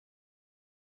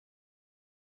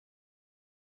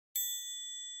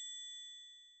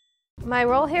My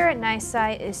role here at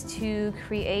NYSCI is to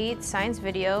create science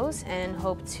videos and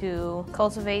hope to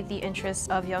cultivate the interests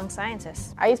of young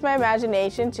scientists. I use my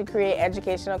imagination to create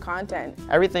educational content.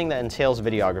 Everything that entails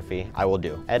videography, I will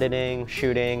do. Editing,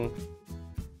 shooting.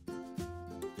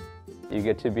 You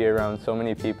get to be around so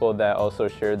many people that also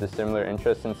share the similar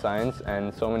interest in science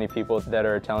and so many people that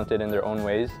are talented in their own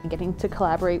ways. Getting to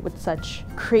collaborate with such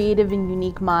creative and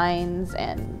unique minds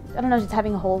and, I don't know, just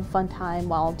having a whole fun time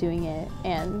while doing it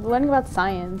and learning about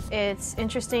science. It's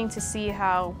interesting to see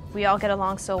how we all get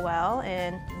along so well,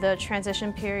 and the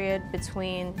transition period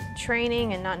between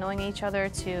training and not knowing each other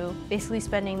to basically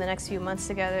spending the next few months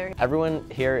together. Everyone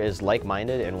here is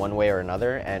like-minded in one way or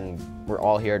another, and we're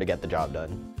all here to get the job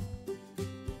done.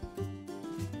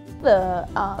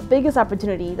 The biggest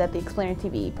opportunity that the Explainer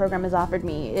TV program has offered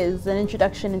me is an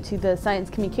introduction into the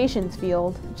science communications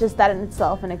field. Just that in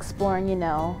itself, and exploring, you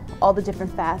know, all the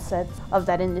different facets of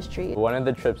that industry. One of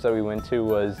the trips that we went to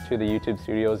was to the YouTube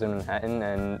studios in Manhattan,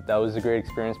 and that was a great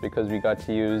experience because we got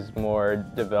to use more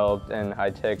developed and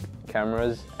high-tech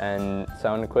cameras and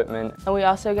sound equipment. And we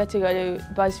also get to go to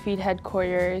BuzzFeed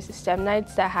headquarters, STEM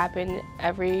nights that happen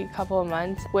every couple of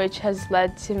months, which has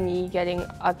led to me getting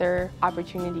other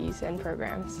opportunities and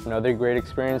programs. Another great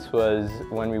experience was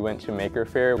when we went to Maker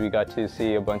Faire. We got to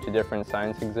see a bunch of different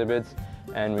science exhibits,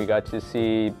 and we got to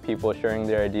see people sharing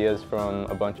their ideas from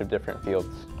a bunch of different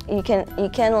fields. You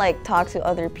can like talk to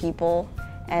other people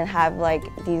and have like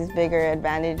these bigger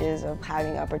advantages of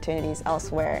having opportunities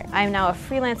elsewhere. I'm now a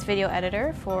freelance video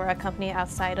editor for a company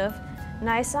outside of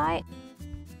NYSCI.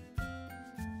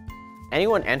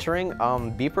 Anyone entering,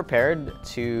 be prepared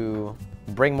to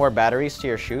bring more batteries to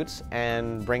your shoots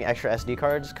and bring extra SD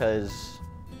cards, because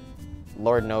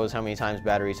Lord knows how many times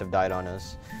batteries have died on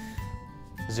us.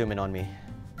 Zoom in on me.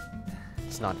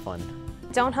 It's not fun.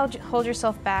 Don't hold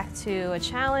yourself back to a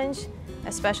challenge,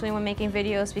 especially when making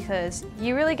videos, because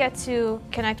you really get to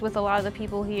connect with a lot of the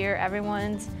people here.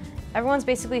 Everyone's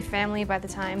basically family by the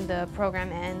time the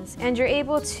program ends. And you're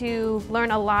able to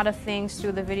learn a lot of things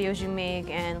through the videos you make,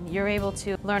 and you're able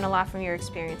to learn a lot from your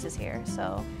experiences here.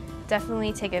 So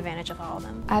definitely take advantage of all of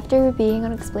them. After being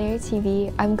on Explainer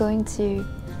TV, I'm going to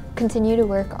continue to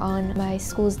work on my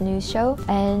school's news show,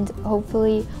 and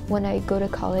hopefully when I go to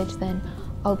college then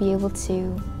I'll be able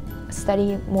to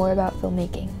study more about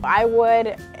filmmaking. I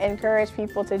would encourage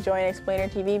people to join Explainer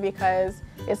TV because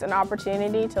it's an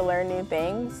opportunity to learn new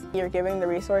things. You're giving the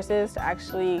resources to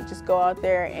actually just go out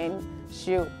there and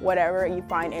shoot whatever you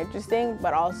find interesting,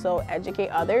 but also educate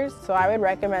others. So I would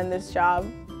recommend this job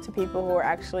to people who are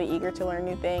actually eager to learn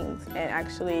new things and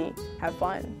actually have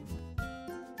fun.